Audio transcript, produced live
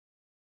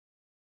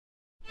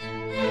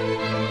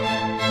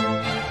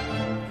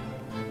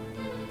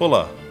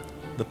Hola,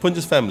 the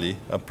Punjas family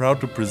are proud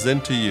to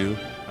present to you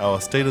our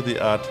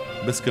state-of-the-art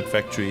biscuit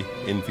factory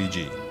in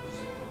Fiji.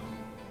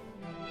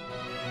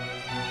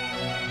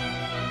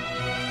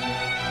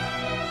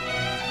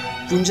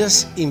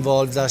 Punjas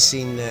involved us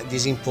in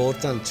this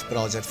important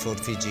project for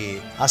Fiji,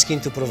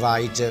 asking to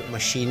provide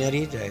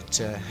machinery that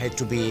had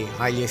to be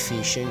highly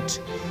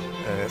efficient,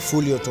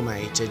 fully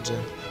automated,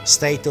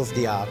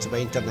 state-of-the-art by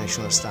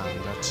international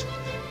standards,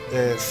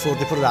 for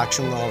the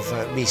production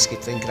of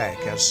biscuits and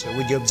crackers,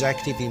 with the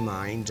objective in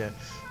mind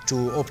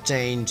to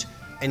obtain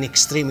an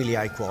extremely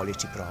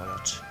high-quality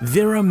product.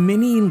 There are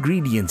many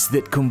ingredients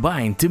that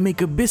combine to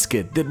make a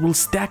biscuit that will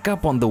stack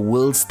up on the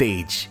world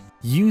stage.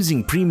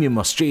 Using premium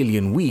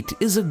Australian wheat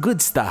is a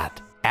good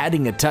start.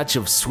 Adding a touch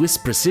of Swiss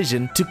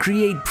precision to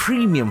create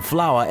premium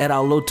flour at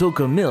our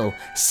Lotoka mill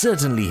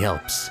certainly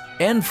helps.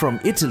 And from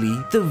Italy,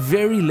 the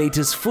very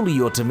latest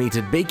fully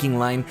automated baking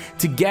line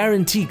to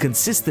guarantee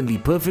consistently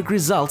perfect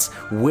results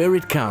where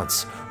it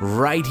counts,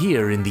 right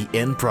here in the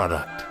end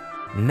product.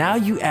 Now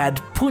you add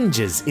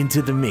Punjas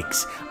into the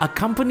mix, a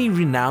company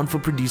renowned for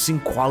producing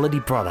quality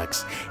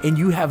products, and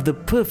you have the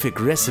perfect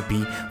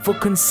recipe for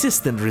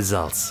consistent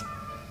results.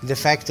 The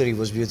factory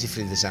was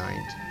beautifully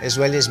designed, as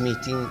well as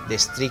meeting the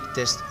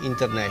strictest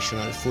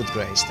international food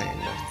grade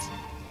standards.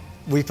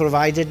 We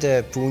provided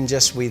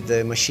Punjas with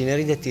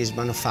machinery that is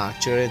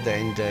manufactured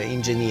and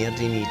engineered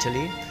in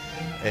Italy.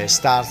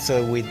 Starts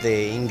with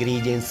the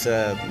ingredients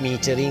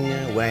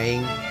metering,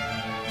 weighing,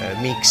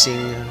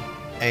 mixing,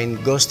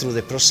 and goes through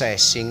the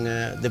processing,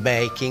 the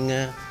baking,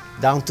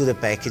 down to the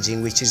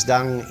packaging, which is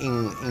done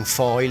in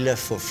foil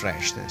for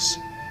freshness.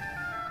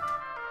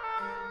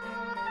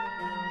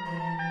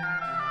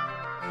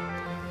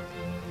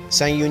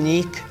 Some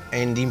unique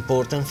and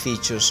important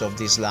features of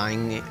this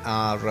line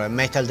are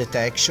metal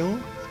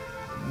detection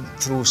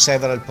through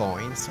several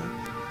points,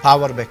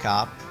 power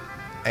backup,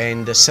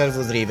 and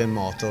servo-driven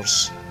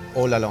motors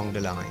all along the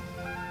line.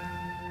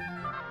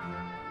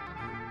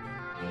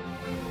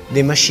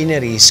 The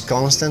machinery is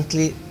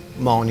constantly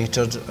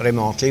monitored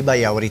remotely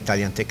by our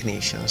Italian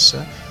technicians,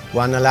 who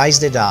analyze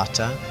the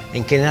data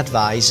and can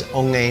advise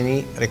on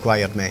any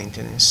required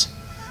maintenance.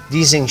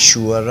 These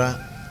ensure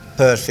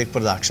perfect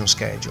production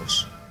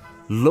schedules.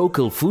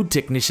 Local food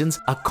technicians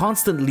are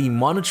constantly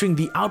monitoring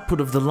the output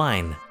of the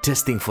line,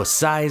 testing for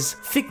size,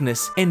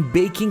 thickness, and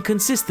baking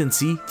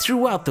consistency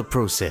throughout the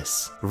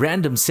process.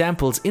 Random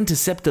samples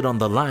intercepted on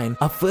the line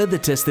are further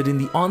tested in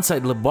the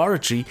on-site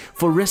laboratory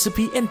for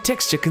recipe and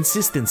texture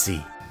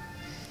consistency.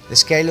 The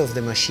scale of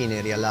the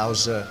machinery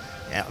allows a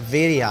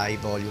very high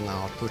volume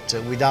output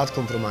without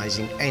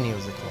compromising any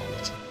of the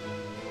quality.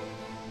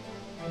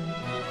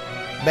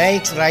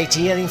 Baked right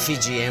here in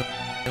Fiji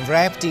and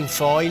wrapped in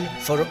foil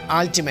for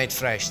ultimate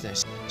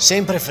freshness.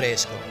 Sempre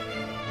fresco.